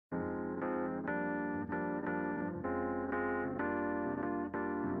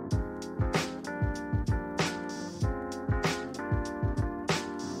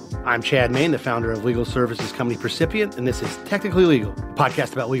I'm Chad Main, the founder of legal services company Percipient, and this is Technically Legal, a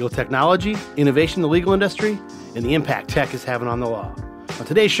podcast about legal technology, innovation in the legal industry, and the impact tech is having on the law. On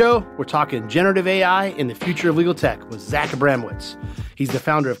today's show, we're talking generative AI and the future of legal tech with Zach Abramowitz. He's the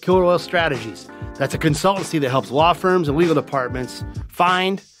founder of Killer Whale Strategies. That's a consultancy that helps law firms and legal departments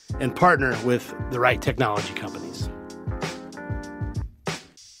find and partner with the right technology companies.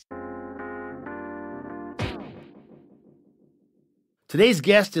 Today's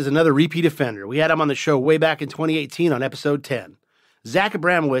guest is another repeat offender. We had him on the show way back in 2018 on episode 10. Zach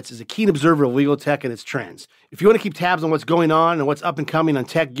Abramowitz is a keen observer of legal tech and its trends. If you want to keep tabs on what's going on and what's up and coming on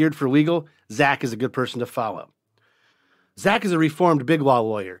tech geared for legal, Zach is a good person to follow. Zach is a reformed big law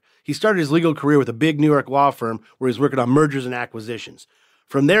lawyer. He started his legal career with a big New York law firm where he's working on mergers and acquisitions.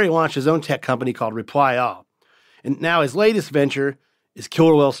 From there, he launched his own tech company called Reply All. And now his latest venture is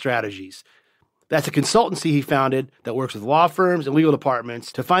Killer Whale Strategies. That's a consultancy he founded that works with law firms and legal departments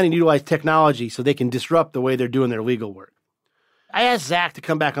to find and utilize technology so they can disrupt the way they're doing their legal work. I asked Zach to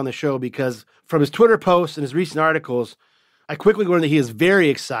come back on the show because from his Twitter posts and his recent articles, I quickly learned that he is very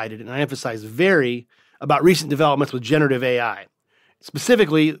excited, and I emphasize very, about recent developments with generative AI,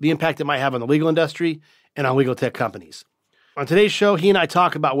 specifically the impact it might have on the legal industry and on legal tech companies. On today's show, he and I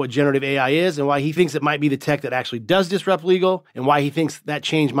talk about what generative AI is and why he thinks it might be the tech that actually does disrupt legal and why he thinks that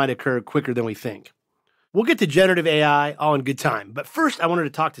change might occur quicker than we think. We'll get to generative AI all in good time, but first I wanted to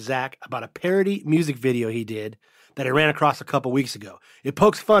talk to Zach about a parody music video he did that I ran across a couple weeks ago. It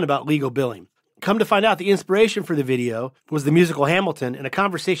pokes fun about legal billing. Come to find out, the inspiration for the video was the musical Hamilton and a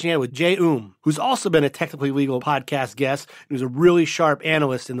conversation he had with Jay who's also been a Technically Legal podcast guest and who's a really sharp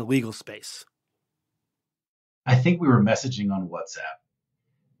analyst in the legal space. I think we were messaging on WhatsApp,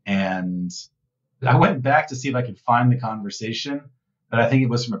 and I went back to see if I could find the conversation, but I think it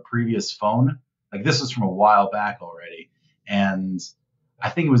was from a previous phone. Like, this was from a while back already. And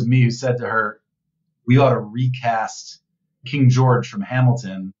I think it was me who said to her, we ought to recast King George from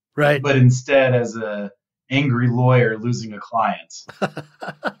Hamilton, right? But instead as a angry lawyer losing a client.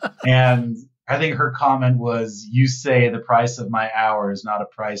 And I think her comment was, you say the price of my hour is not a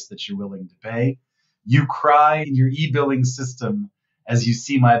price that you're willing to pay. You cry in your e-billing system as you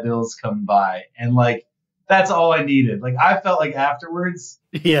see my bills come by. And like, that's all I needed. Like, I felt like afterwards,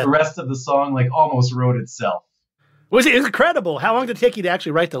 the rest of the song like almost wrote itself. It was incredible. How long did it take you to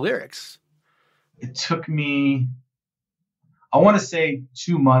actually write the lyrics? It took me, I want to say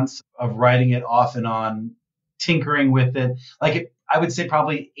 2 months of writing it off and on, tinkering with it. I would say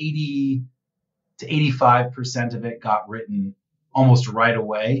probably 80 to 85% of it got written almost right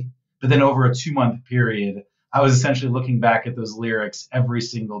away. But then over a 2-month period, I was essentially looking back at those lyrics every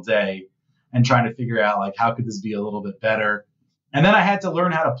single day and trying to figure out, like, how could this be a little bit better? And then I had to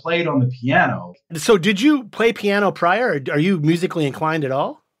learn how to play it on the piano. So did you play piano prior? Or are you musically inclined at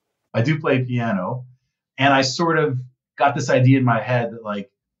all? I do play piano. And I sort of got this idea in my head that, like,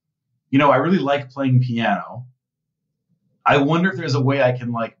 I really like playing piano. I wonder if there's a way I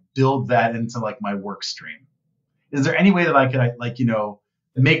can, like, build that into, like, my work stream. Is there any way that I could,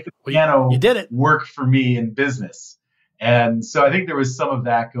 make the piano work for me in business? And so I think there was some of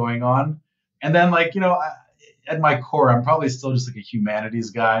that going on. And then, at my core, I'm probably still just like a humanities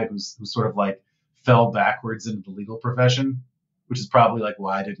guy who's sort of like fell backwards into the legal profession, which is probably like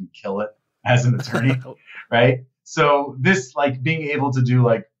why I didn't kill it as an attorney, right? So this, like, being able to do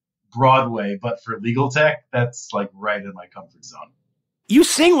like Broadway, but for legal tech, that's like right in my comfort zone. You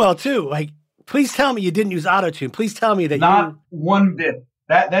sing well too. Like, please tell me you didn't use autotune. Please tell me that not one bit.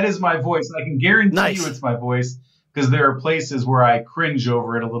 That is my voice. I can guarantee you it's my voice, because there are places where I cringe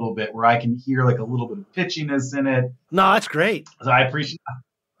over it a little bit, where I can hear like a little bit of pitchiness in it. No, that's great. So I appreciate that.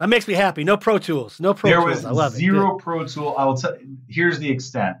 That makes me happy. No Pro Tools. No Pro Tools. I love it. Zero Pro Tool. I will tell you, here's the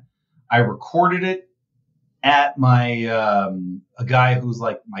extent. I recorded it at my a guy who's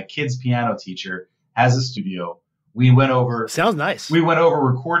like my kid's piano teacher has a studio. We went over. Sounds nice. We went over,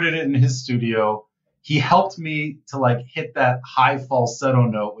 recorded it in his studio. He helped me to like hit that high falsetto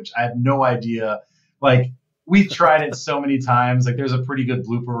note, which I have no idea. Like, we tried it so many times. Like, there's a pretty good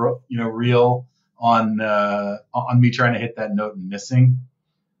blooper, reel on me trying to hit that note and missing.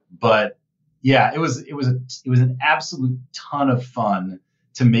 But yeah, it was an absolute ton of fun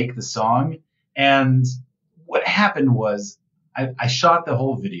to make the song. And what happened was I shot the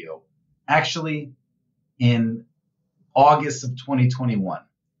whole video actually in August of 2021.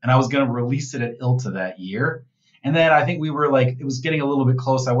 And I was going to release it at ILTA that year. And then I think we were like, it was getting a little bit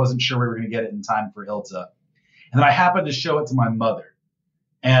close. I wasn't sure we were going to get it in time for ILTA. And then I happened to show it to my mother.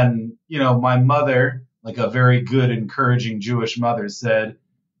 And, my mother, like a very good, encouraging Jewish mother, said,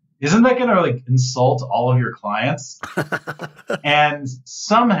 isn't that going to like insult all of your clients? And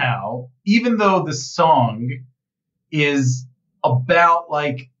somehow, even though the song is about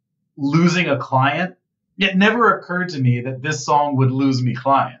like losing a client, it never occurred to me that this song would lose me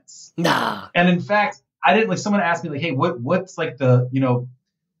clients. Nah. And in fact, I didn't like someone asked me like, hey, what's like the,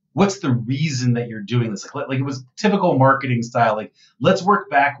 what's the reason that you're doing this? Like it was typical marketing style. Like, let's work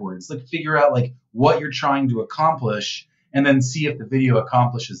backwards, like figure out like what you're trying to accomplish and then see if the video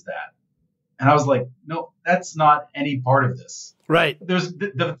accomplishes that. And I was like, no, that's not any part of this. Right. There's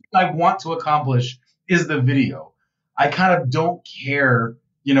the thing I want to accomplish is the video. I kind of don't care,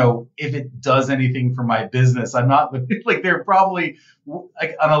 if it does anything for my business. I'm not like they're probably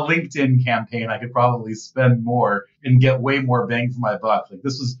like on a LinkedIn campaign. I could probably spend more and get way more bang for my buck. Like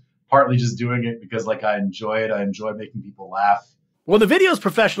this was partly just doing it because like I enjoy it. I enjoy making people laugh. Well, the video is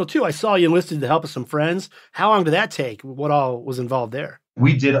professional too. I saw you enlisted to help with some friends. How long did that take? What all was involved there?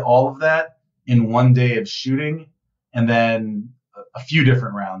 We did all of that in one day of shooting and then a few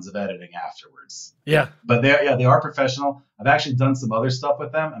different rounds of editing afterwards. Yeah. But they are professional. I've actually done some other stuff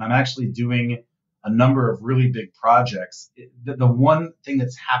with them, and I'm actually doing a number of really big projects. The one thing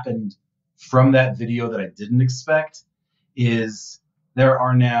that's happened from that video that I didn't expect is there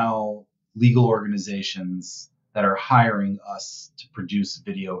are now legal organizations that are hiring us to produce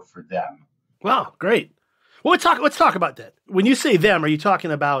video for them. Wow, great. Well, let's talk about that. When you say them, are you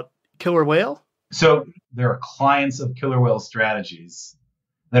talking about Killer Whale? So there are clients of Killer Whale Strategies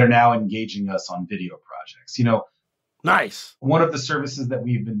that are now engaging us on video projects. Nice. One of the services that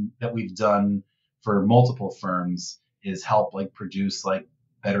we've done for multiple firms is help like produce like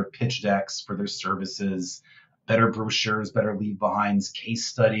better pitch decks for their services, better brochures, better leave behinds, case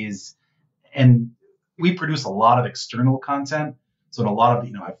studies. And we produce a lot of external content. So in a lot of,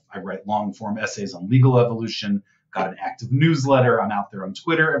 I write long form essays on legal evolution, got an active newsletter. I'm out there on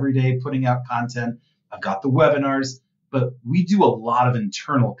Twitter every day putting out content. I've got the webinars, but we do a lot of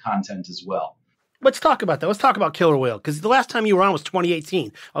internal content as well. Let's talk about that. Let's talk about Killer Whale, because the last time you were on was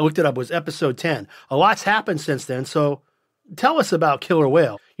 2018. I looked it up. It was episode 10. A lot's happened since then. So tell us about Killer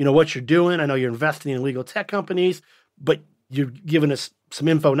Whale. What you're doing. I know you're investing in legal tech companies, but you're giving us some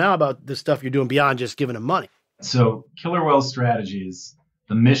info now about the stuff you're doing beyond just giving them money. So Killer Whale Strategies,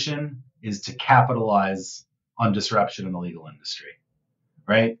 the mission is to capitalize on disruption in the legal industry,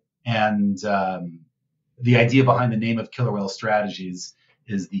 right? And the idea behind the name of Killer Whale Strategies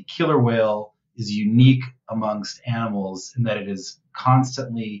is the killer whale is unique amongst animals in that it is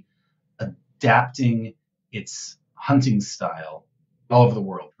constantly adapting its hunting style all over the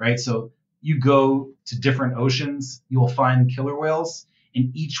world, right? So you go to different oceans, you will find killer whales,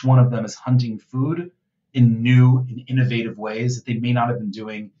 and each one of them is hunting food in new and innovative ways that they may not have been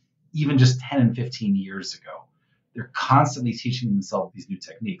doing even just 10 and 15 years ago. They're constantly teaching themselves these new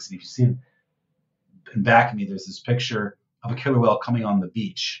techniques. And if you see in back of me, there's this picture of a killer whale coming on the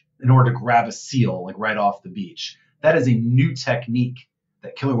beach in order to grab a seal, like right off the beach. That is a new technique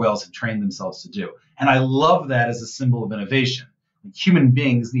that killer whales have trained themselves to do. And I love that as a symbol of innovation. Like, human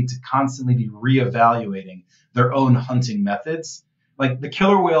beings need to constantly be reevaluating their own hunting methods. Like the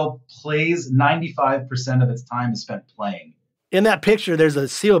killer whale plays 95% of its time is spent playing. In that picture, there's a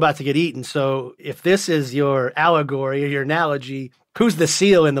seal about to get eaten. So if this is your allegory or your analogy, who's the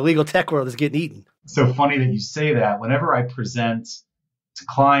seal in the legal tech world that's getting eaten? So funny that you say that. Whenever I present to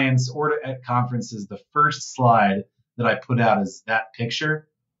clients or at conferences, the first slide that I put out is that picture.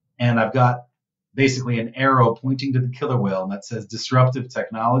 And I've got basically an arrow pointing to the killer whale, and that says disruptive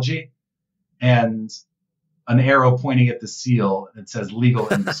technology, and an arrow pointing at the seal that says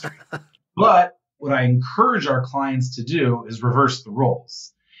legal industry. But what I encourage our clients to do is reverse the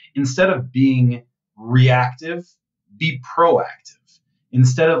roles. Instead of being reactive, be proactive.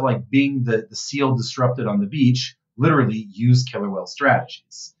 Instead of like being the seal disrupted on the beach, literally use killer whale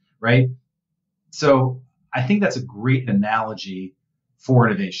strategies, right? So I think that's a great analogy for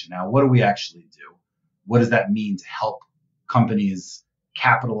innovation. Now, what do we actually do? What does that mean to help companies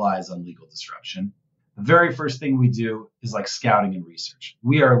capitalize on legal disruption? The very first thing we do is like scouting and research.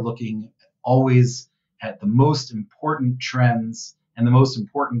 We are looking always at the most important trends and the most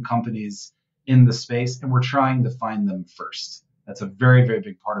important companies in the space, and we're trying to find them first. That's a very, very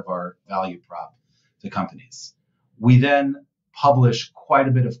big part of our value prop to companies. We then publish quite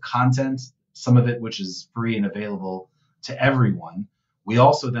a bit of content, some of it which is free and available to everyone. We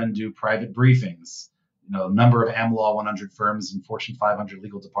also then do private briefings. A number of AmLaw 100 firms and Fortune 500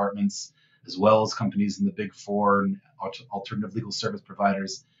 legal departments, as well as companies in the Big Four and alternative legal service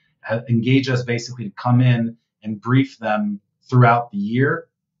providers, engage us basically to come in and brief them throughout the year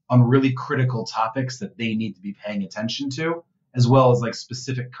on really critical topics that they need to be paying attention to. as well as like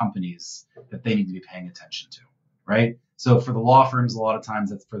specific companies that they need to be paying attention to, right? So for the law firms, a lot of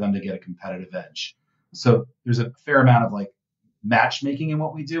times that's for them to get a competitive edge. So there's a fair amount of like matchmaking in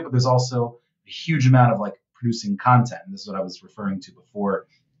what we do, but there's also a huge amount of like producing content. And this is what I was referring to before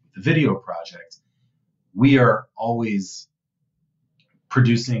with the video project. We are always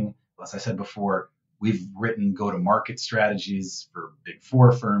producing, as I said before, we've written go-to-market strategies for big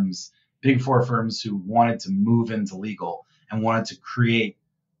four firms who wanted to move into legal and wanted to create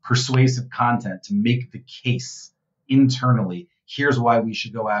persuasive content to make the case internally. Here's why we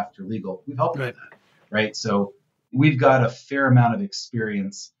should go after legal. We've helped with that, right? So we've got a fair amount of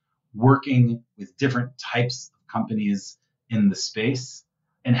experience working with different types of companies in the space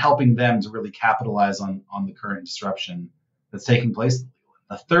and helping them to really capitalize on the current disruption that's taking place.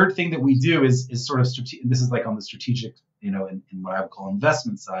 The third thing that we do is sort of this is like on the strategic, in what I would call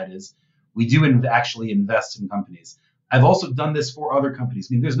investment side, is we do actually invest in companies. I've also done this for other companies.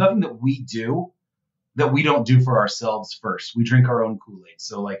 I mean, there's nothing that we do that we don't do for ourselves first. We drink our own Kool-Aid.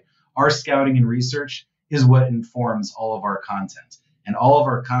 So like our scouting and research is what informs all of our content. And all of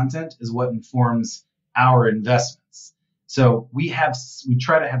our content is what informs our investments. So we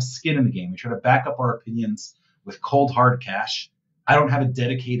try to have skin in the game. We try to back up our opinions with cold, hard cash. I don't have a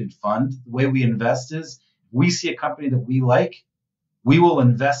dedicated fund. The way we invest is we see a company that we like, we will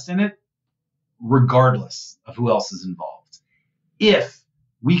invest in it regardless of who else is involved. If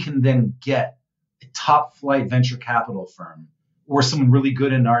we can then get a top flight venture capital firm or someone really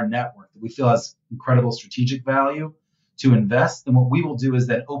good in our network that we feel has incredible strategic value to invest, then what we will do is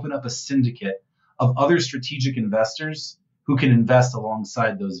then open up a syndicate of other strategic investors who can invest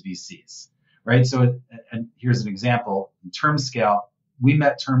alongside those VCs, right? So, and here's an example. In TermScout, we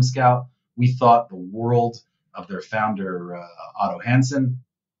met TermScout. We thought the world of their founder, Otto Hansen,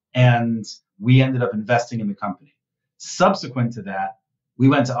 and we ended up investing in the company. Subsequent to that, we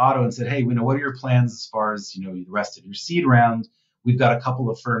went to Otto and said, hey, what are your plans as far as, the rest of your seed round? We've got a couple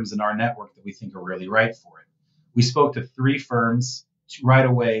of firms in our network that we think are really right for it. We spoke to 3 firms right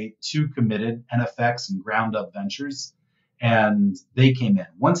away, 2 committed, NFX and Ground Up Ventures, and they came in.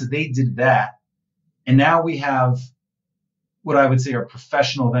 Once they did that, and now we have what I would say are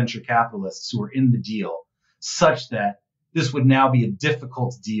professional venture capitalists who are in the deal, such that this would now be a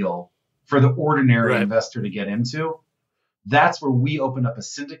difficult deal for the ordinary investor to get into. That's where we open up a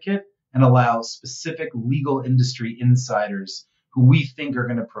syndicate and allow specific legal industry insiders who we think are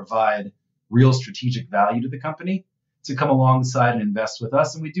going to provide real strategic value to the company to come alongside and invest with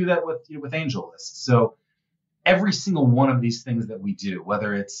us. And we do that with AngelList. So every single one of these things that we do,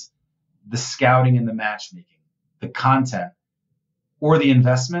 whether it's the scouting and the matchmaking, the content, or the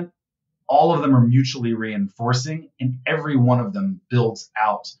investment, all of them are mutually reinforcing, and every one of them builds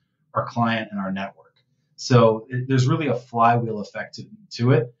out our client and our network. So there's really a flywheel effect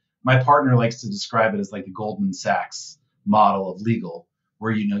to it. My partner likes to describe it as like the Goldman Sachs model of legal,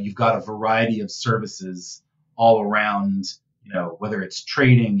 where you've got a variety of services all around, whether it's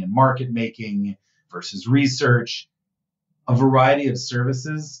trading and market making versus research, a variety of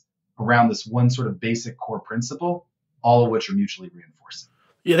services around this one sort of basic core principle, all of which are mutually reinforcing.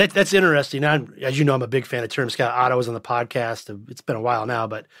 Yeah, that's interesting. As you know, I'm a big fan of TermScout. Otto was on the podcast. It's been a while now,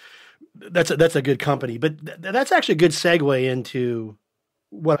 but that's a good company. But that's actually a good segue into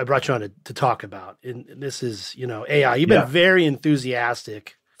what I brought you on to talk about. And this is, AI. You've been very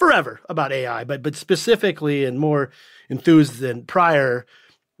enthusiastic forever about AI, but specifically and more enthused than prior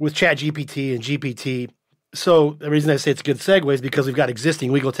with ChatGPT and GPT. So the reason I say it's a good segue is because we've got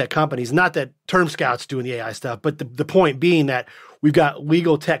existing legal tech companies, not that TermScout's doing the AI stuff, but the point being that we've got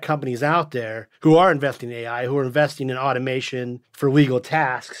legal tech companies out there who are investing in AI, who are investing in automation for legal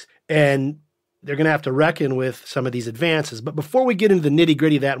tasks, and they're going to have to reckon with some of these advances. But before we get into the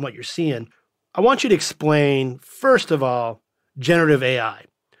nitty-gritty of that and what you're seeing, I want you to explain, first of all, generative AI.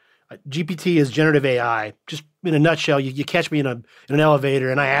 GPT is generative AI. Just in a nutshell, you catch me in an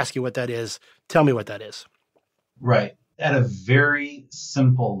elevator and I ask you what that is. Tell me what that is. Right. At a very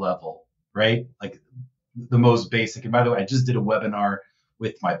simple level, right? Like the most basic. And by the way, I just did a webinar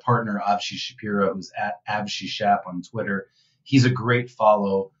with my partner, Avshi Shapiro, who's at Avshi Shap on Twitter. He's a great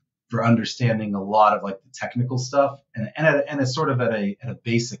follow for understanding a lot of like the technical stuff and it's sort of at a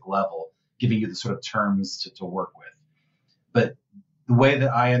basic level, giving you the sort of terms to work with. But the way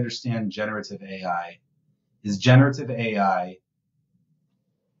that I understand generative AI is generative AI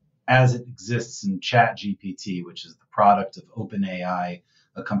as it exists in ChatGPT, which is the product of OpenAI,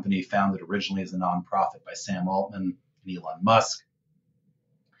 a company founded originally as a nonprofit by Sam Altman and Elon Musk.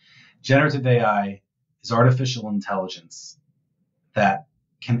 Generative AI is artificial intelligence that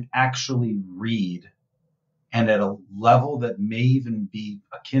can actually read and at a level that may even be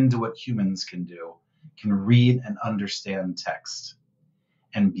akin to what humans can do, can read and understand text.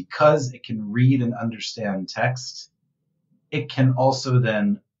 And because it can read and understand text, it can also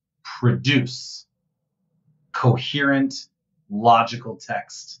then produce coherent, logical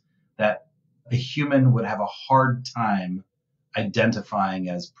text that a human would have a hard time identifying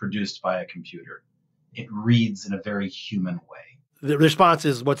as produced by a computer. It reads in a very human way. The response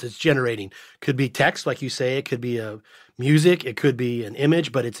is what it's generating. Could be text, like you say. It could be a music. It could be an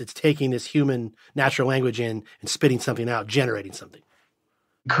image, but it's taking this human natural language in and spitting something out, generating something.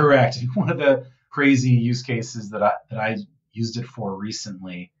 Correct. One of the crazy use cases that I used it for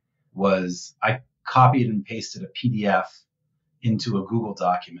recently was I copied and pasted a PDF into a Google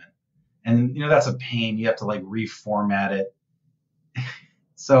document. And, that's a pain. You have to reformat it.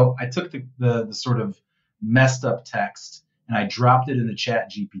 So I took the sort of messed up text and I dropped it into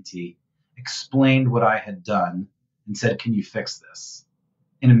ChatGPT, explained what I had done, and said, can you fix this?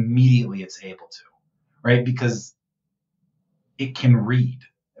 And immediately it's able to, right? Because it can read,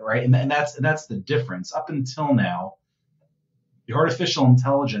 right? And that's the difference. Up until now, the artificial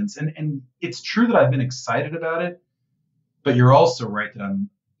intelligence, and it's true that I've been excited about it, but you're also right that I'm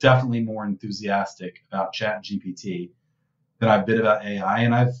definitely more enthusiastic about ChatGPT than I've been about AI.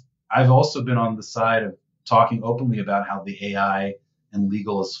 And I've also been on the side of talking openly about how the AI and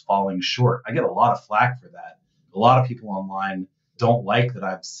legal is falling short. I get a lot of flack for that. A lot of people online don't like that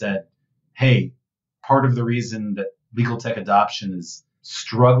I've said, hey, part of the reason that legal tech adoption is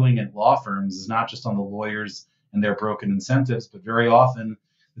struggling at law firms is not just on the lawyers and their broken incentives, but very often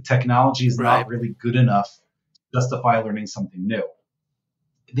the technology is not really good enough to justify learning something new.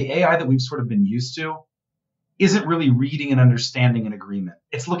 The AI that we've sort of been used to isn't really reading and understanding an agreement.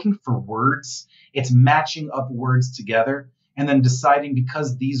 It's looking for words. It's matching up words together and then deciding,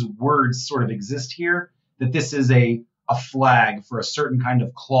 because these words sort of exist here, that this is a flag for a certain kind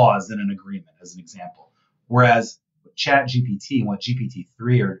of clause in an agreement, as an example. Whereas what ChatGPT and what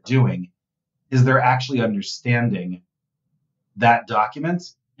GPT-3 are doing is they're actually understanding that document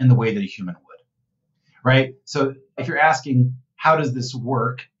in the way that a human would, right? So if you're asking, how does this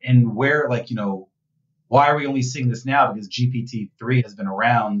work and where, why are we only seeing this now? Because GPT-3 has been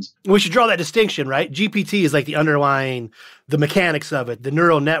around. We should draw that distinction, right? GPT is like the underlying, the mechanics of it, the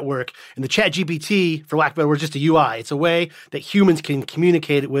neural network. And the ChatGPT, for lack of a better word, is just a UI. It's a way that humans can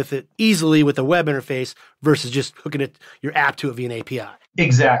communicate with it easily with a web interface versus just hooking your app to it via an API.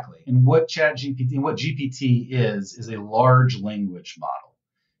 Exactly. And what ChatGPT and what GPT is a large language model.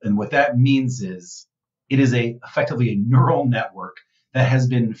 And what that means is it is effectively a neural network that has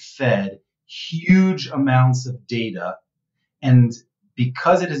been fed huge amounts of data. And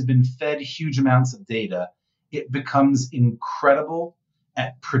because it has been fed huge amounts of data, it becomes incredible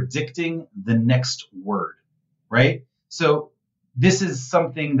at predicting the next word, right? So this is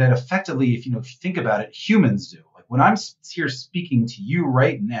something that effectively, if you think about it, humans do. Like when I'm here speaking to you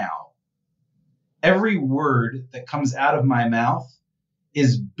right now, every word that comes out of my mouth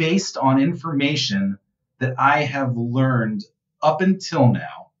is based on information that I have learned up until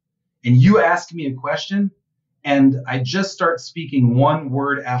now. And you ask me a question, and I just start speaking one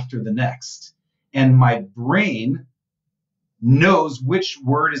word after the next. And my brain knows which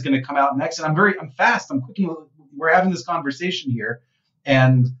word is going to come out next. And I'm fast. I'm quick. We're having this conversation here,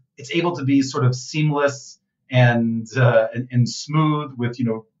 and it's able to be sort of seamless and smooth with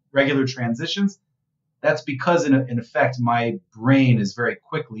regular transitions. That's because in effect, my brain is very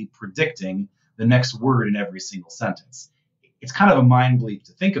quickly predicting the next word in every single sentence. It's kind of a mind bleep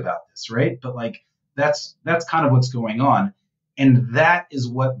to think about this, right? But that's kind of what's going on. And that is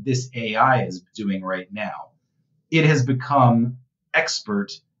what this AI is doing right now. It has become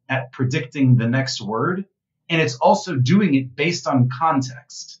expert at predicting the next word. And it's also doing it based on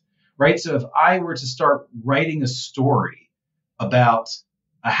context, right? So if I were to start writing a story about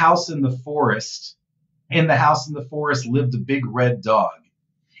a house in the forest, in the house in the forest lived a big red dog.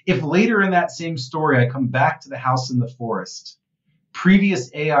 If later in that same story, I come back to the house in the forest,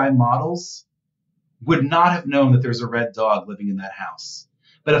 previous AI models would not have known that there's a red dog living in that house.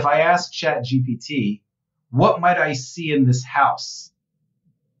 But if I ask ChatGPT, what might I see in this house?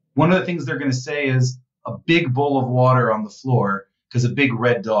 One of the things they're going to say is a big bowl of water on the floor because a big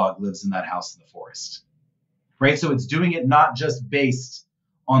red dog lives in that house in the forest, right? So it's doing it not just based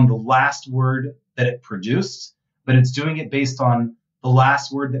on the last word that it produced, but it's doing it based on the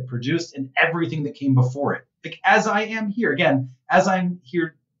last word that produced and everything that came before it. Like as I am here, again, as I'm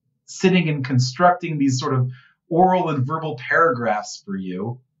here sitting and constructing these sort of oral and verbal paragraphs for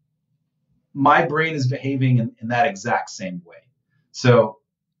you, my brain is behaving in that exact same way. So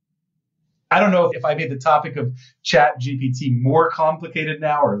I don't know if I made the topic of ChatGPT more complicated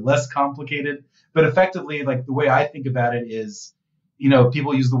now or less complicated, but effectively, like the way I think about it is,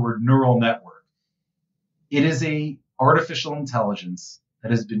 people use the word neural network. It is a artificial intelligence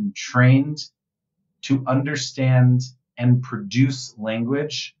that has been trained to understand and produce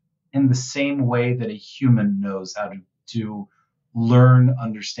language in the same way that a human knows how to learn,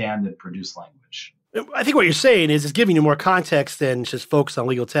 understand, and produce language. I think what you're saying is it's giving you more context than just focus on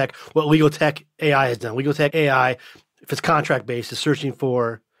legal tech. What legal tech AI has done. Legal tech AI, if it's contract-based, is searching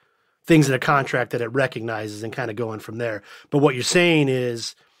for things in a contract that it recognizes and kind of going from there. But what you're saying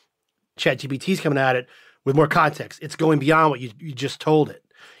is ChatGPT is coming at it with more context. It's going beyond what you just told it.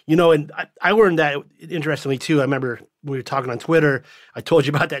 And I learned that, interestingly, too. I remember when we were talking on Twitter, I told you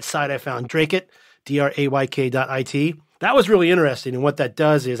about that site I found, Drayk.it, DRAYK.IT. That was really interesting. And what that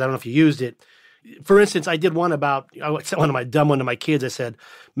does is, I don't know if you used it. For instance, I did one about, I sent one to my kids. I said,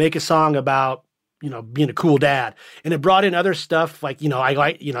 make a song about, being a cool dad. And it brought in other stuff like, I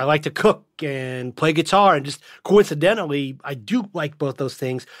like to cook and play guitar. And just coincidentally, I do like both those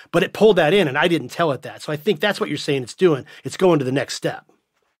things, but it pulled that in and I didn't tell it that. So I think that's what you're saying it's doing. It's going to the next step.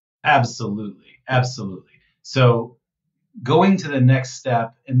 Absolutely. Absolutely. So going to the next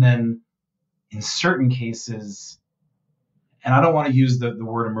step, and then in certain cases, and I don't want to use the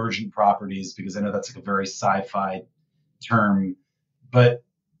word emergent properties because I know that's like a very sci-fi term, but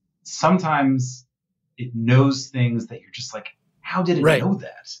sometimes it knows things that you're just like, how did it know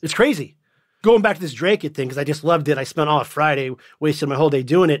that? It's crazy. Going back to this Drayk.it thing, because I just loved it. I spent all of Friday, wasted my whole day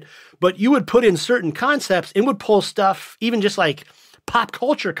doing it. But you would put in certain concepts and would pull stuff, even just like pop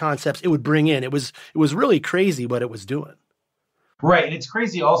culture concepts, it would bring in. It was really crazy what it was doing. Right. And it's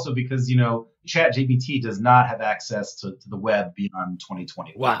crazy also because, ChatGPT does not have access to the web beyond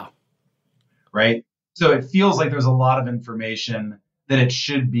 2020. Wow. Right. So it feels like there's a lot of information that it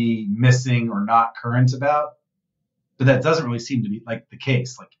should be missing or not current about. But that doesn't really seem to be like the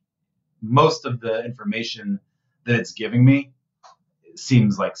case. Like most of the information that it's giving me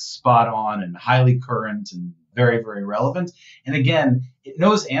seems like spot on and highly current and very, very relevant. And again, it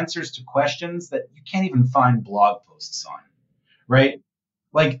knows answers to questions that you can't even find blog posts on. Right?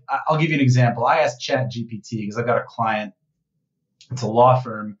 Like, I'll give you an example. I asked ChatGPT because I've got a client. It's a law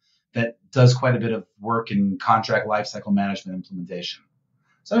firm that does quite a bit of work in contract lifecycle management implementation.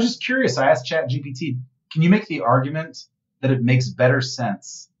 So I was just curious. I asked ChatGPT, can you make the argument that it makes better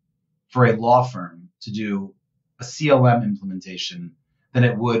sense for a law firm to do a CLM implementation than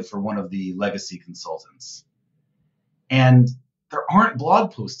it would for one of the legacy consultants? And there aren't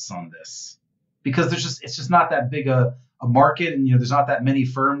blog posts on this because it's just not that big a market, and there's not that many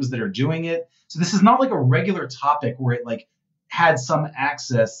firms that are doing it. So this is not like a regular topic where it like had some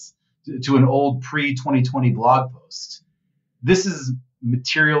access to an old pre-2020 blog post. This is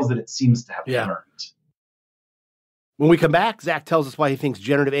materials that it seems to have learned. When we come back, Zach tells us why he thinks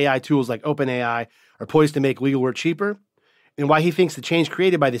generative AI tools like OpenAI are poised to make legal work cheaper, and why he thinks the change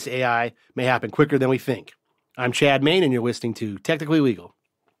created by this AI may happen quicker than we think. I'm Chad Main, and you're listening to Technically Legal.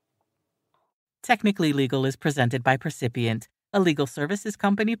 Technically Legal is presented by Percipient, a legal services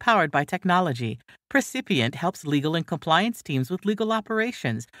company powered by technology. Percipient helps legal and compliance teams with legal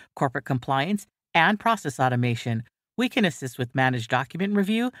operations, corporate compliance, and process automation. We can assist with managed document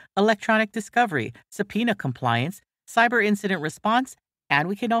review, electronic discovery, subpoena compliance, cyber incident response, and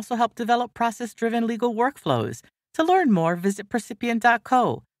we can also help develop process-driven legal workflows. To learn more, visit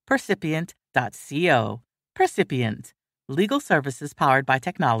percipient.co, percipient.co. Percipient, legal services powered by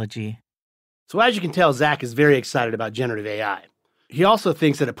technology. So as you can tell, Zach is very excited about generative AI. He also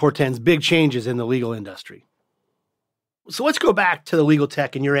thinks that it portends big changes in the legal industry. So let's go back to the legal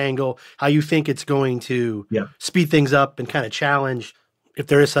tech and your angle, how you think it's going to speed things up and kind of challenge, if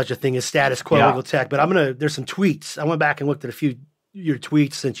there is such a thing as status quo legal tech. But there's some tweets. I went back and looked at a few of your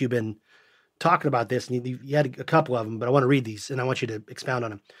tweets since you've been talking about this, and you had a couple of them, but I want to read these and I want you to expound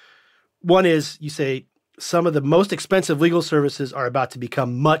on them. One is, you say, some of the most expensive legal services are about to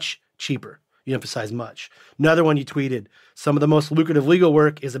become much cheaper. You emphasize much. Another one you tweeted, some of the most lucrative legal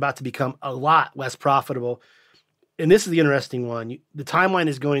work is about to become a lot less profitable. And this is the interesting one. The timeline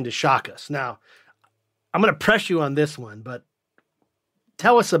is going to shock us. Now, I'm going to press you on this one, but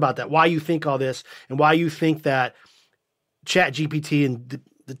tell us about that, why you think all this, and why you think that ChatGPT and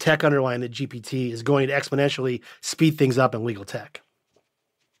the tech underlying the GPT is going to exponentially speed things up in legal tech.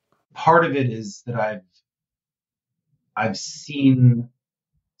 Part of it is that I've seen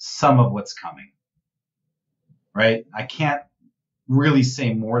some of what's coming, right? I can't really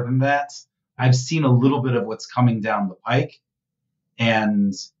say more than that. I've seen a little bit of what's coming down the pike.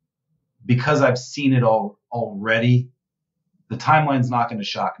 And because I've seen it all already, the timeline's not going to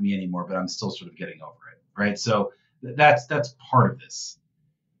shock me anymore, but I'm still sort of getting over it, right? So that's part of this.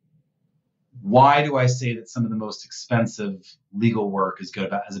 Why do I say that some of the most expensive legal work is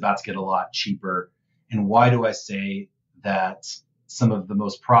about to get a lot cheaper? And why do I say that some of the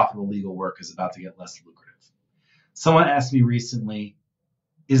most profitable legal work is about to get less lucrative? Someone asked me recently,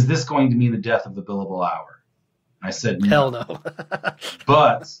 is this going to mean the death of the billable hour? And I said, hell no.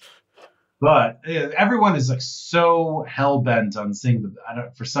 But everyone is like so hell bent on saying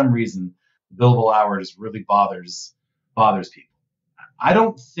that for some reason, the billable hour just really bothers people. I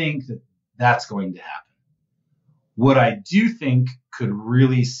don't think that that's going to happen. What I do think could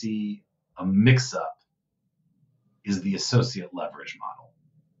really see a mix up is the associate leverage model,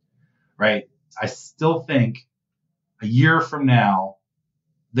 right? I still think a year from now,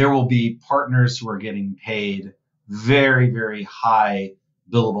 there will be partners who are getting paid very, very high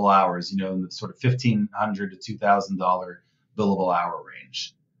billable hours, in the sort of $1,500 to $2,000 billable hour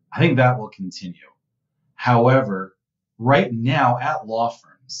range. I think that will continue. However, right now at law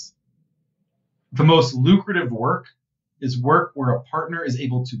firms, the most lucrative work is work where a partner is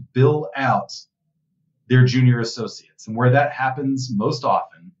able to bill out their junior associates. And where that happens most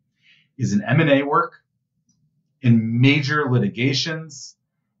often is in M&A work, in major litigations,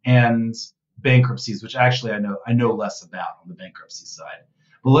 and bankruptcies, which actually I know less about on the bankruptcy side.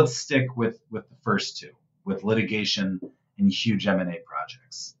 But let's stick with the first two, with litigation and huge M&A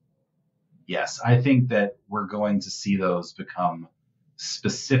projects. Yes, I think that we're going to see those become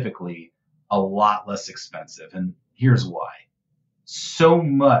specifically a lot less expensive. And here's why. So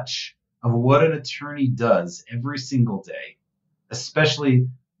much of what an attorney does every single day, especially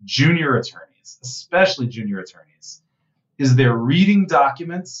junior attorneys, is they're reading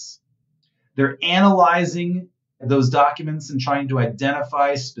documents, they're analyzing those documents and trying to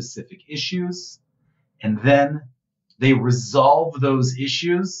identify specific issues, and then they resolve those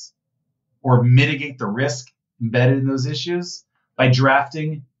issues or mitigate the risk embedded in those issues by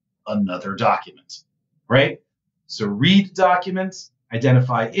drafting another document, right? So read document,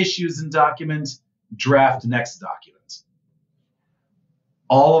 identify issues in document, draft next document.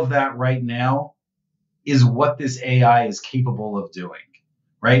 All of that right now is what this AI is capable of doing,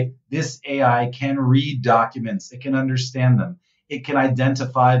 right? This AI can read documents, it can understand them, it can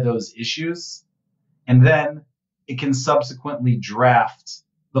identify those issues, and then it can subsequently draft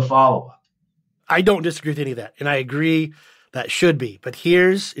the follow-up. I don't disagree with any of that, and I agree that should be. But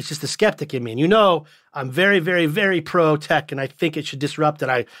it's just the skeptic in me. And I'm very, very, very pro-tech, and I think it should disrupt, and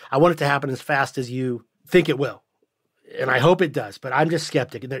I want it to happen as fast as you think it will. And I hope it does, but I'm just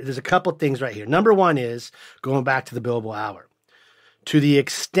skeptic. And there's a couple things right here. Number one is going back to the billable hour. To the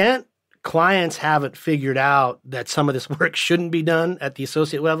extent clients haven't figured out that some of this work shouldn't be done at the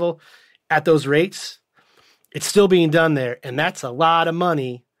associate level at those rates, it's still being done there. And that's a lot of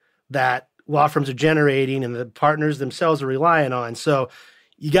money that law firms are generating and the partners themselves are relying on. So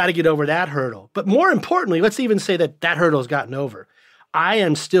you got to get over that hurdle. But more importantly, let's even say that hurdle has gotten over. I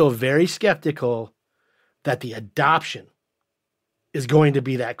am still very skeptical that the adoption is going to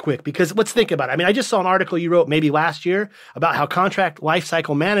be that quick. Because let's think about it. I mean, I just saw an article you wrote maybe last year about how contract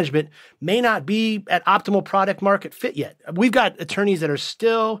lifecycle management may not be at optimal product market fit yet. We've got attorneys that are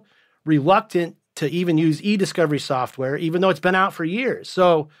still reluctant to even use e-discovery software, even though it's been out for years.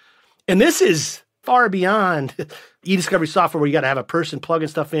 So, and this is far beyond e-discovery software where you got to have a person plugging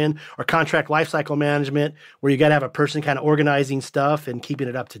stuff in, or contract lifecycle management where you got to have a person kind of organizing stuff and keeping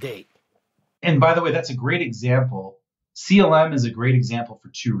it up to date. And by the way, that's a great example. CLM is a great example for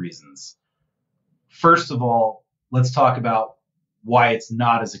two reasons. First of all, let's talk about why it's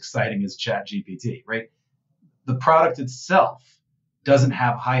not as exciting as ChatGPT, right? The product itself doesn't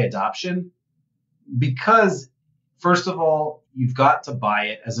have high adoption because, first of all, you've got to buy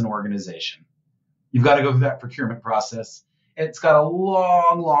it as an organization. You've got to go through that procurement process. It's got a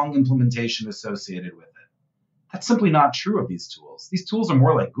long, long implementation associated with it. That's simply not true of these tools. These tools are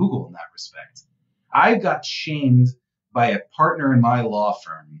more like Google in that respect. I got shamed by a partner in my law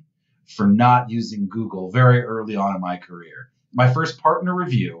firm for not using Google very early on in my career. My first partner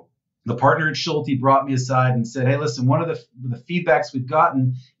review, the partner at Schulte brought me aside and said, hey, listen, one of the feedbacks we've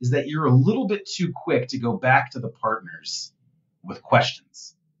gotten is that you're a little bit too quick to go back to the partners with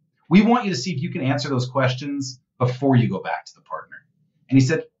questions. We want you to see if you can answer those questions before you go back to the partner. And he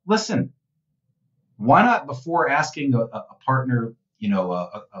said, listen, why not, before asking a partner,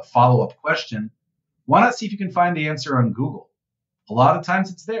 a follow-up question, why not see if you can find the answer on Google? A lot of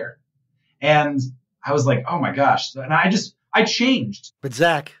times it's there. And I was like, oh my gosh. And I changed. But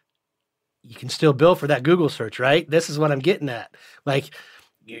Zach, you can still bill for that Google search, right? This is what I'm getting at. Like,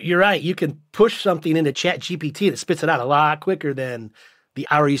 You're right. You can push something into ChatGPT that spits it out a lot quicker than the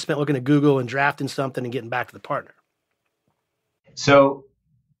hour you spent looking at Google and drafting something and getting back to the partner. So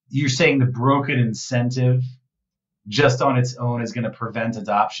you're saying the broken incentive just on its own is going to prevent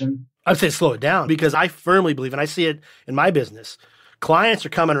adoption? I'd say slow it down, because I firmly believe, and I see it in my business, clients are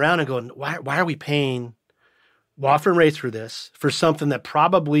coming around and going, why are we paying law firm rates for this, for something that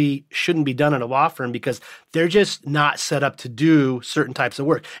probably shouldn't be done in a law firm because they're just not set up to do certain types of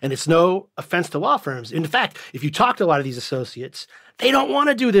work. And it's no offense to law firms. In fact, if you talk to a lot of these associates, they don't want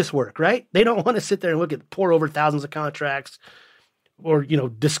to do this work, right? They don't want to sit there and pour over thousands of contracts or,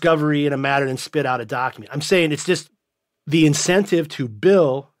 discovery in a matter and spit out a document. I'm saying it's just the incentive to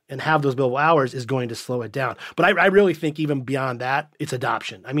bill and have those billable hours is going to slow it down. But I really think even beyond that, it's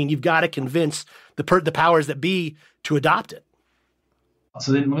adoption. I mean, you've got to convince the powers that be to adopt it.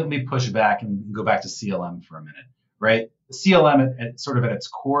 So then let me push back and go back to CLM for a minute, right? CLM at its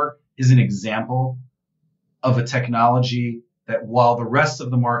core is an example of a technology that, while the rest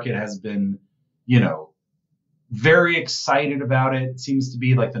of the market has been, very excited about it, seems to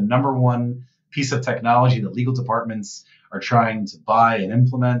be like the number one piece of technology that legal departments are trying to buy and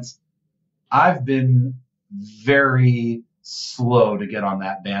implement, I've been very slow to get on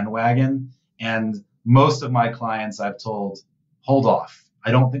that bandwagon. And most of my clients I've told, hold off.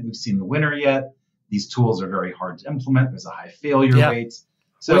 I don't think we've seen the winner yet. These tools are very hard to implement. There's a high failure rate.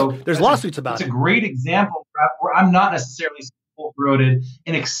 So there's lawsuits about it. It's a great example where I'm not necessarily full-throated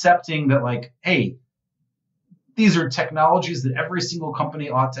in accepting that, like, hey, these are technologies that every single company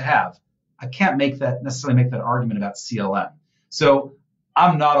ought to have. I can't necessarily make that argument about CLM. So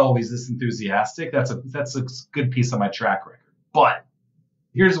I'm not always this enthusiastic. That's a good piece of my track record. But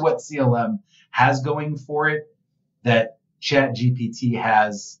here's what CLM has going for it that ChatGPT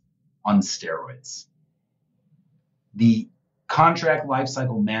has on steroids. The contract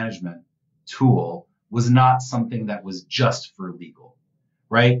lifecycle management tool was not something that was just for legal,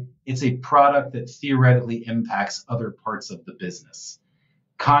 right? It's a product that theoretically impacts other parts of the business.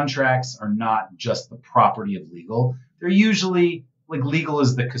 Contracts are not just the property of legal. They're usually, like, legal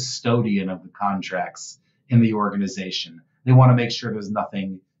is the custodian of the contracts in the organization. They want to make sure there's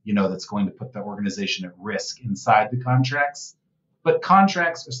nothing, that's going to put the organization at risk inside the contracts. But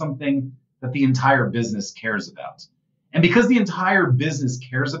contracts are something that the entire business cares about. And because the entire business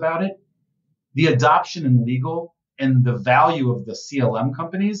cares about it, the adoption in legal and the value of the CLM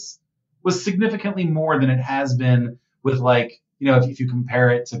companies was significantly more than it has been with, like, if you compare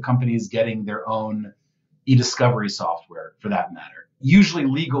it to companies getting their own e-discovery software, for that matter. Usually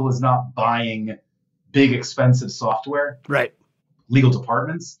legal is not buying big, expensive software. Right. Legal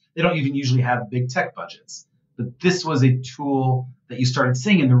departments, they don't even usually have big tech budgets. But this was a tool that you started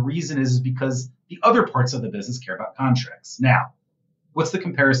seeing. And the reason is because the other parts of the business care about contracts. Now, what's the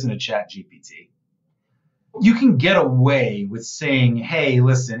comparison to ChatGPT? You can get away with saying, hey,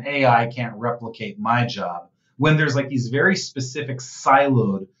 listen, AI can't replicate my job, when there's like these very specific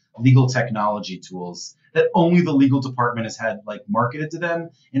siloed legal technology tools that only the legal department has had like marketed to them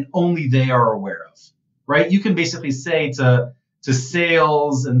and only they are aware of, right? You can basically say to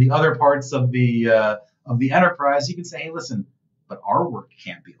sales and the other parts of the enterprise, you can say, hey, listen, but our work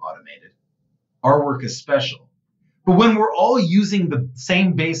can't be automated. Our work is special. But when we're all using the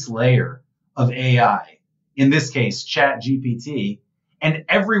same base layer of AI, in this case, ChatGPT, and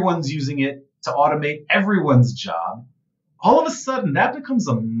everyone's using it to automate everyone's job, all of a sudden that becomes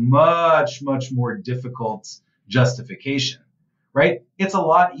a much, much more difficult justification, right? It's a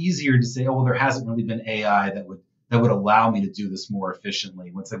lot easier to say, oh, well, there hasn't really been AI that would allow me to do this more efficiently.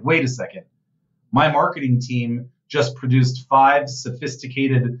 When it's like, wait a second, my marketing team just produced 5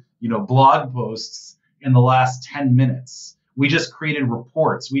 sophisticated, blog posts in the last 10 minutes. We just created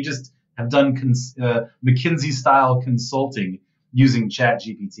reports. We just have done McKinsey-style consulting using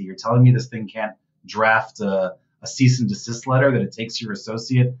ChatGPT. You're telling me this thing can't draft a cease and desist letter, that it takes your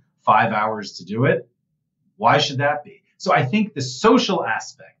associate 5 hours to do it? Why should that be? So I think the social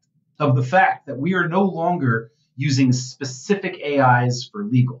aspect of the fact that we are no longer using specific AIs for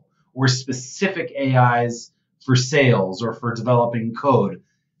legal or specific AIs for sales or for developing code,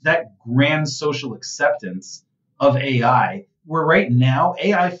 that grand social acceptance of AI, where right now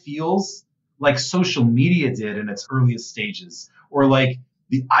AI feels like social media did in its earliest stages, or like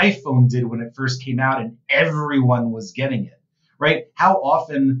the iPhone did when it first came out and everyone was getting it, right? How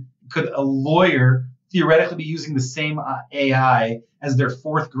often could a lawyer theoretically be using the same AI as their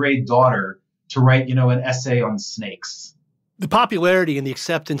 4th grade daughter to write, an essay on snakes? The popularity and the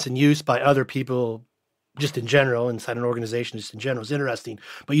acceptance and use by other people just in general, inside an organization just in general, is interesting.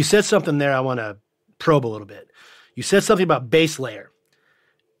 But you said something there I want to probe a little bit. You said something about base layer.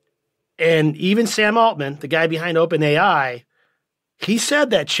 And even Sam Altman, the guy behind OpenAI, he said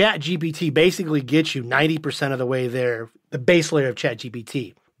that ChatGPT basically gets you 90% of the way there, the base layer of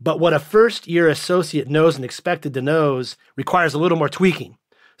ChatGPT. But what a first-year associate knows and expected to knows requires a little more tweaking.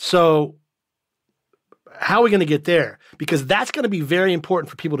 So how are we going to get there? Because that's going to be very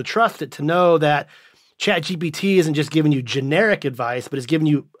important for people to trust it, to know that ChatGPT isn't just giving you generic advice, but it's giving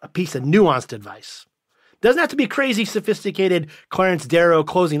you a piece of nuanced advice. Doesn't have to be crazy, sophisticated Clarence Darrow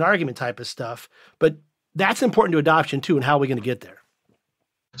closing argument type of stuff, but that's important to adoption too, and how are we going to get there?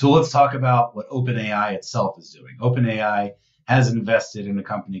 So let's talk about what OpenAI itself is doing. OpenAI has invested in a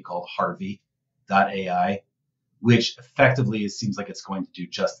company called Harvey.ai, which effectively it seems like it's going to do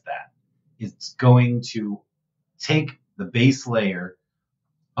just that. It's going to take the base layer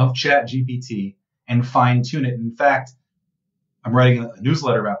of ChatGPT and fine tune it. In fact, I'm writing a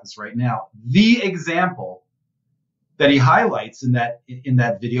newsletter about this right now. The example that he highlights in that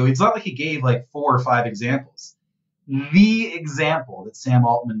video, it's not like he gave like 4 or 5 examples. The example that Sam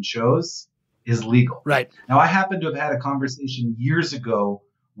Altman chose is legal. Right. Now, I happen to have had a conversation years ago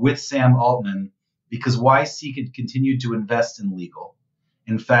with Sam Altman because YC could continue to invest in legal.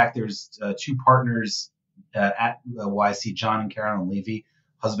 In fact, there's 2 partners at YC, John and Carolyn Levy,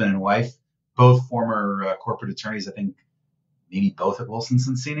 husband and wife, both former corporate attorneys, I think maybe both at Wilson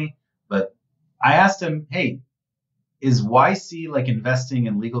Sonsini. But I asked him, hey, is YC like investing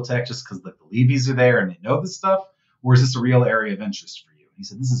in legal tech just because the Levys are there and they know this stuff? Or is this a real area of interest for you? And he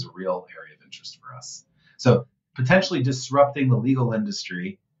said, this is a real area of interest for us. So potentially disrupting the legal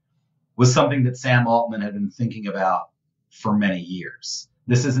industry was something that Sam Altman had been thinking about for many years.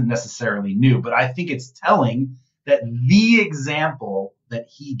 This isn't necessarily new, but I think it's telling that the example that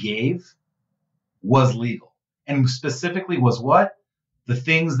he gave was legal. And specifically was what? The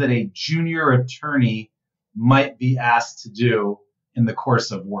things that a junior attorney might be asked to do in the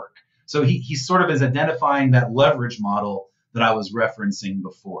course of work. So he sort of is identifying that leverage model that I was referencing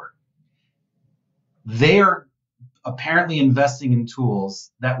before. They are apparently investing in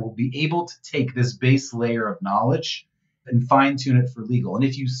tools that will be able to take this base layer of knowledge and fine tune it for legal. And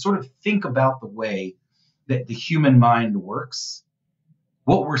if you sort of think about the way that the human mind works,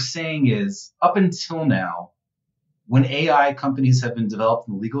 what we're saying is up until now, when AI companies have been developed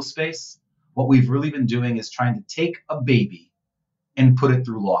in the legal space, what we've really been doing is trying to take a baby and put it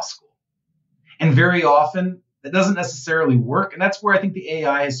through law school. And very often that doesn't necessarily work. And that's where I think the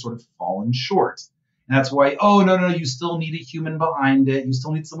AI has sort of fallen short. And that's why, oh, no, you still need a human behind it. You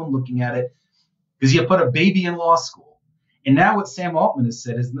still need someone looking at it because you put a baby in law school. And now what Sam Altman has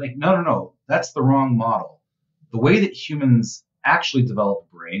said is like, no, that's the wrong model. The way that humans actually develop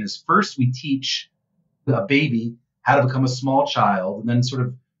a brain is first we teach a baby how to become a small child and then sort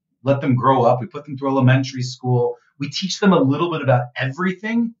of let them grow up. We put them through elementary school. We teach them a little bit about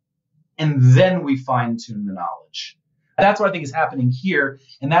everything, and then we fine tune the knowledge. That's what I think is happening here.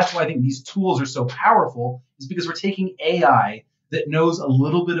 And that's why I think these tools are so powerful, is because we're taking AI that knows a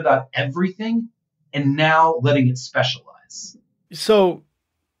little bit about everything and now letting it specialize. So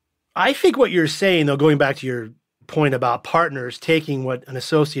I think what you're saying, though, going back to your point about partners taking what an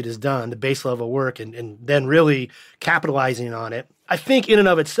associate has done, the base level work, and then really capitalizing on it. I think in and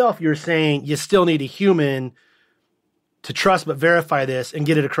of itself, you're saying you still need a human to trust but verify this and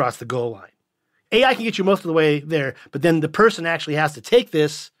get it across the goal line. AI can get you most of the way there, but then the person actually has to take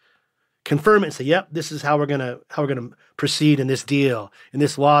this, confirm it, and say, "Yep, this is how we're gonna proceed in this deal, in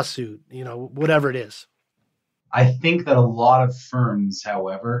this lawsuit, whatever it is." I think that a lot of firms,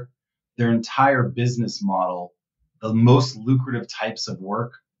 however, their entire business model, the most lucrative types of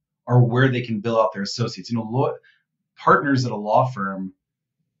work are where they can bill out their associates. Partners at a law firm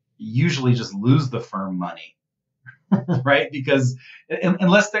usually just lose the firm money, right? Because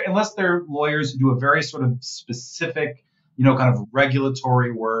unless they're lawyers who do a very sort of specific, kind of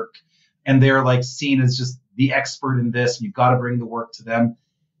regulatory work, and they're like seen as just the expert in this, and you've got to bring the work to them,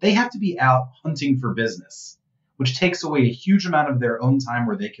 they have to be out hunting for business, which takes away a huge amount of their own time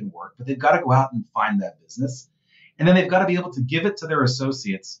where they can work, but they've got to go out and find that business. And then they've got to be able to give it to their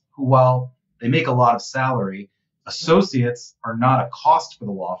associates who, while they make a lot of salary, associates are not a cost for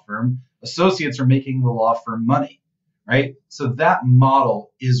the law firm. Associates are making the law firm money, right? So that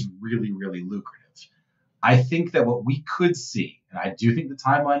model is really, really lucrative. I think that what we could see, and I do think the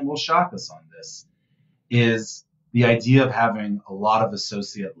timeline will shock us on this, is the idea of having a lot of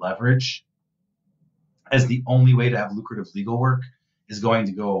associate leverage as the only way to have lucrative legal work is going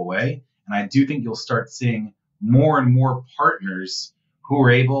to go away. And I do think you'll start seeing more and more partners who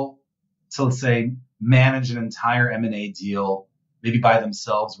are able to, let's say, manage an entire M&A deal, maybe by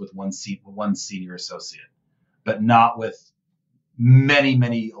themselves with one senior associate, but not with many,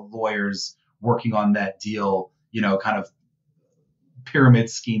 many lawyers working on that deal, kind of pyramid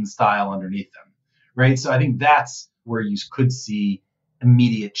scheme style underneath them, right? So I think that's where you could see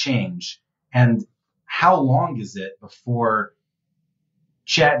immediate change. And how long is it before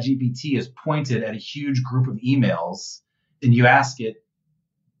ChatGPT is pointed at a huge group of emails and you ask it,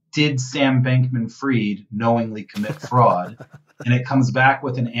 did Sam Bankman-Fried knowingly commit fraud? And it comes back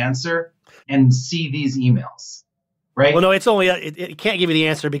with an answer, and see these emails, right? Well, no, it's only, it can't give you the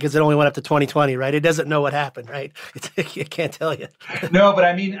answer because it only went up to 2020, right? It doesn't know what happened, right? It can't tell you. No, but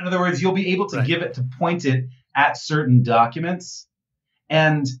I mean, in other words, you'll be able to give it to point it at certain documents.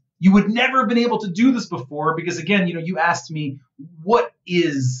 And you would never have been able to do this before because, again, you asked me, what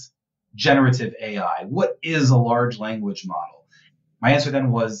is generative AI? What is a large language model? My answer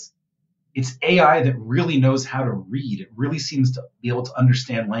then was, it's AI that really knows how to read. It really seems to be able to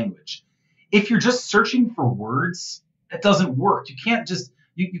understand language. If you're just searching for words, that doesn't work. You can't just,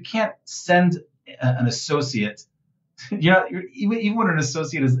 you can't send an associate, even when an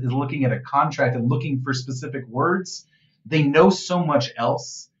associate is looking at a contract and looking for specific words, they know so much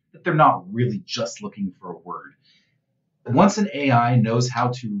else that they're not really just looking for a word. Once an AI knows how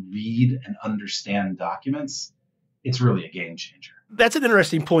to read and understand documents, it's really a game changer. That's an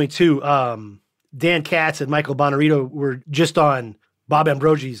interesting point too. Dan Katz and Michael Bonarito were just on Bob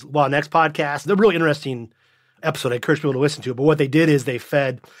Ambrosi's Law Next podcast. They're a really interesting episode. I encourage people to listen to it. But what they did is they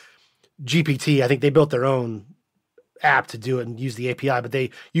fed GPT. I think they built their own app to do it and use the API, but they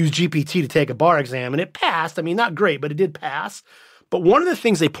used GPT to take a bar exam and it passed. I mean, not great, but it did pass. But one of the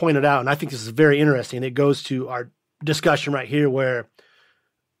things they pointed out, and I think this is very interesting, it goes to our discussion right here where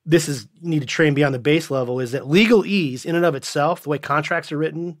this is, you need to train beyond the base level, is that legalese in and of itself, the way contracts are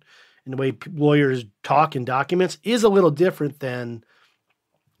written and the way lawyers talk in documents is a little different than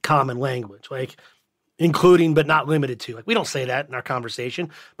common language, like including but not limited to. Like we don't say that in our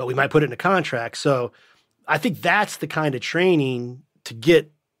conversation, but we might put it in a contract. So I think that's the kind of training to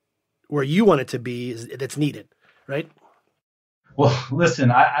get where you want it to be that's needed, right? Well,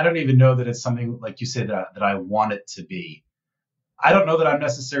 listen, I don't even know that it's something like you said that I want it to be. I don't know that I'm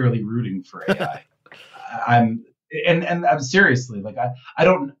necessarily rooting for AI. I'm seriously, like I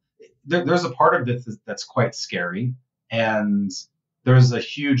don't. There's a part of this that's quite scary, and there's a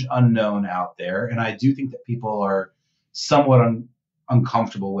huge unknown out there, and I do think that people are somewhat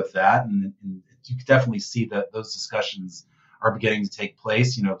uncomfortable with that, and you can definitely see that those discussions are beginning to take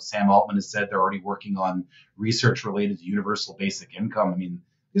place. Sam Altman has said they're already working on research related to universal basic income. I mean,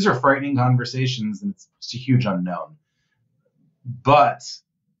 these are frightening conversations, and it's a huge unknown. But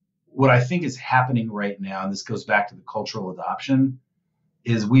what I think is happening right now, and this goes back to the cultural adoption,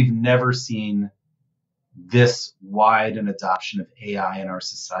 is we've never seen this wide an adoption of AI in our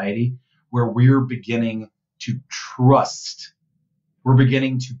society where we're beginning to trust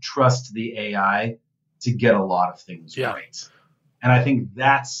the AI to get a lot of things right. And I think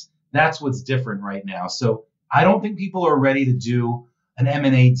that's what's different right now. So I don't think people are ready to do an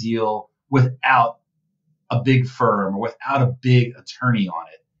M&A deal without a big firm or without a big attorney on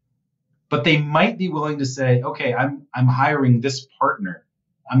it. But they might be willing to say, okay, I'm hiring this partner.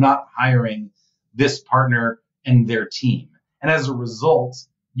 I'm not hiring this partner and their team. And as a result,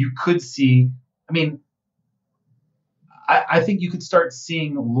 you could see, I think you could start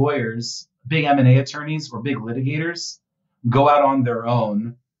seeing lawyers, big M&A attorneys or big litigators go out on their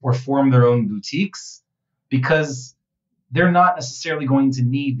own or form their own boutiques because they're not necessarily going to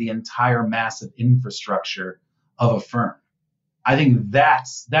need the entire massive infrastructure of a firm. I think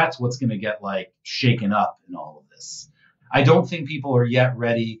that's what's going to get shaken up in all of this. I don't think people are yet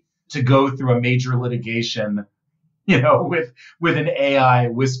ready to go through a major litigation, with an AI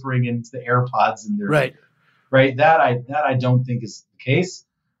whispering into the AirPods in their ear. Right. That I don't think is the case.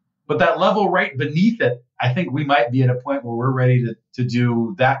 But that level right beneath it, I think we might be at a point where we're ready to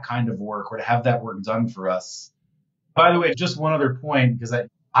do that kind of work or to have that work done for us. By the way, just one other point, because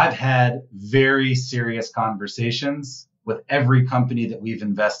I've had very serious conversations with every company that we've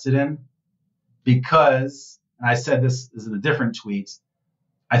invested in because, and I said this is in a different tweet,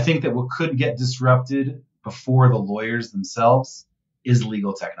 I think that what could get disrupted before the lawyers themselves is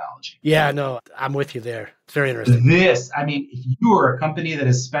legal technology. Yeah, no, I'm with you there. It's very interesting. If you are a company that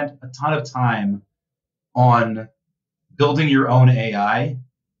has spent a ton of time on building your own AI,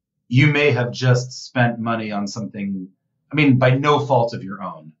 you may have just spent money on something, by no fault of your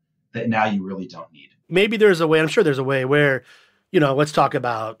own, that now you really don't need. Maybe there's a way, I'm sure there's a way where, let's talk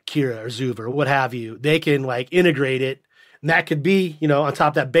about Kira or Zuva or what have you. They can integrate it. And that could be, on top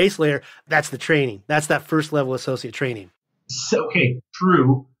of that base layer, that's the training. That's that first level associate training. So, okay,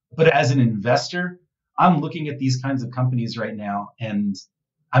 true. But as an investor, I'm looking at these kinds of companies right now, and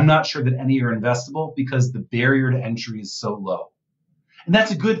I'm not sure that any are investable because the barrier to entry is so low. And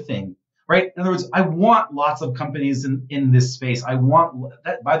that's a good thing, right? In other words, I want lots of companies in this space. I want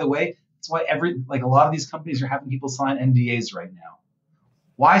that, by the way, that's why a lot of these companies are having people sign NDAs right now.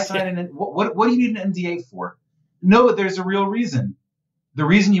 Why sign what do you need an NDA for? No, there's a real reason. The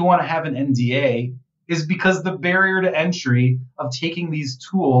reason you want to have an NDA is because the barrier to entry of taking these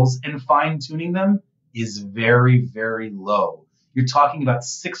tools and fine-tuning them is very, very low. You're talking about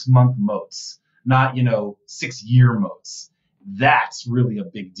 6-month moats, not, 6-year moats. That's really a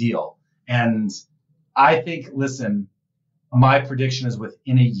big deal. And I think, listen, my prediction is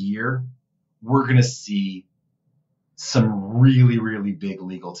within a year, we're going to see some really, really big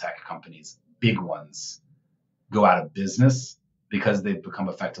legal tech companies, big ones, go out of business because they've become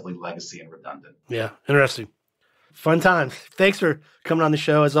effectively legacy and redundant. Yeah, interesting. Fun times. Thanks for coming on the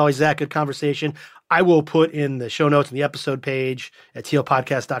show. As always, Zach, good conversation. I will put in the show notes and the episode page at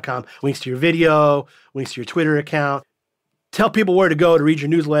tlpodcast.com links to your video, links to your Twitter account. Tell people where to go to read your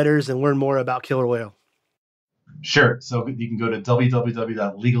newsletters and learn more about Killer Whale. Sure. So you can go to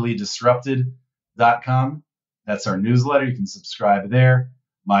www.legallydisrupted.com. That's our newsletter. You can subscribe there.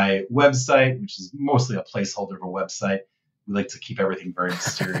 My website, which is mostly a placeholder of a website. We like to keep everything very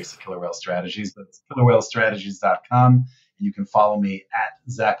mysterious at Killer Whale Strategies, but it's killerwhalestrategies.com. And you can follow me at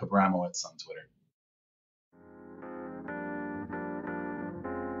Zach Abramowitz on Twitter.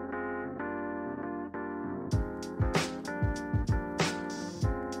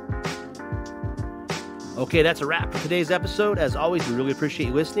 Okay, that's a wrap for today's episode. As always, we really appreciate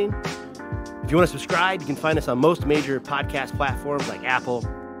you listening. If you want to subscribe, you can find us on most major podcast platforms like Apple,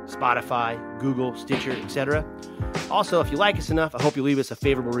 Spotify, Google, Stitcher, etc. Also, if you like us enough, I hope you leave us a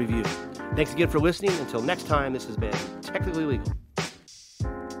favorable review. Thanks again for listening. Until next time, this has been Technically Legal.